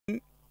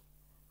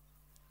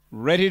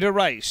ready to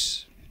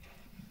race.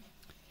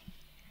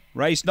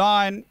 Race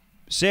 9,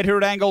 set here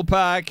at Angle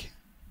Park.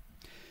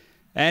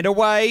 And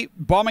away,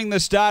 bombing the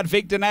start,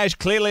 Victor Nash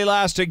clearly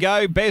last to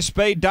go. Best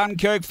speed,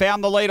 Dunkirk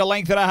found the lead, a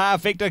length and a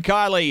half, Victor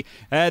Kiley.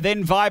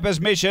 Then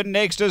Viper's Mission,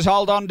 next is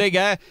Hold On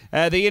Digger.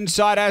 The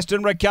inside,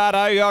 Aston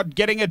Ricardo,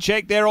 getting a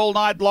check there all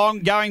night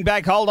long. Going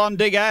back, Hold On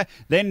Digger.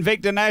 Then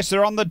Victor Nash,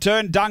 they're on the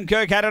turn.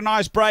 Dunkirk had a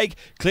nice break.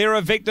 Clear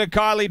of Victor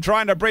Kiley,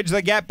 trying to bridge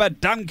the gap,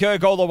 but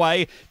Dunkirk all the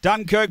way.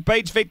 Dunkirk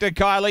beats Victor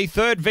Kiley,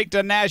 third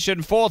Victor Nash,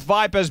 and fourth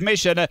Viper's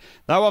Mission.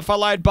 They were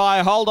followed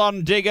by Hold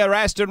On Digger,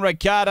 Aston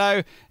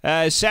Ricardo,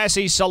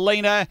 Sassy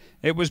Selena.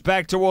 It was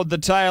back toward the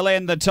tail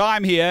end. The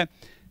time here,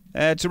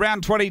 it's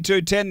around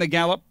 22:10 the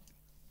gallop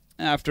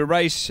after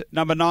race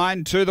number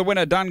 9 to the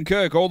winner,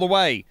 Dunkirk, all the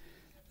way.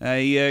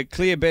 A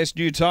clear best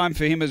new time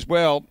for him as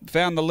well.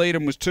 Found the lead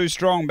and was too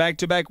strong.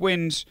 Back-to-back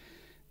wins.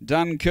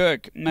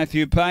 Dunkirk.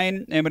 Matthew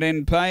Payne,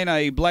 Eminem Payne,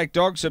 a black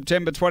dog,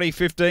 September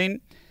 2015.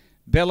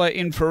 Bella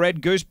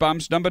Infrared,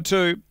 Goosebumps, number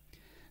 2.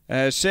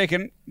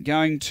 Second,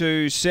 going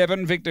to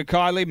 7, Victor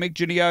Kiley, Mick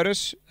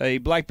Giniotis, a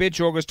black bitch,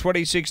 August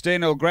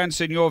 2016, El Gran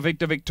Senor,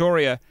 Victor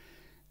Victoria.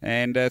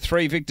 And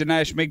 3, Victor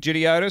Nash, Mick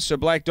Giniotis, a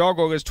black dog,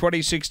 August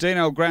 2016,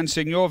 El Gran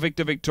Senor,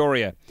 Victor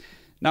Victoria.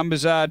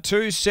 Numbers are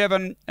 2,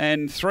 7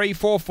 and 3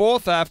 for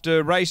fourth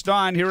after race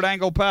 9 here at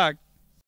Angle Park.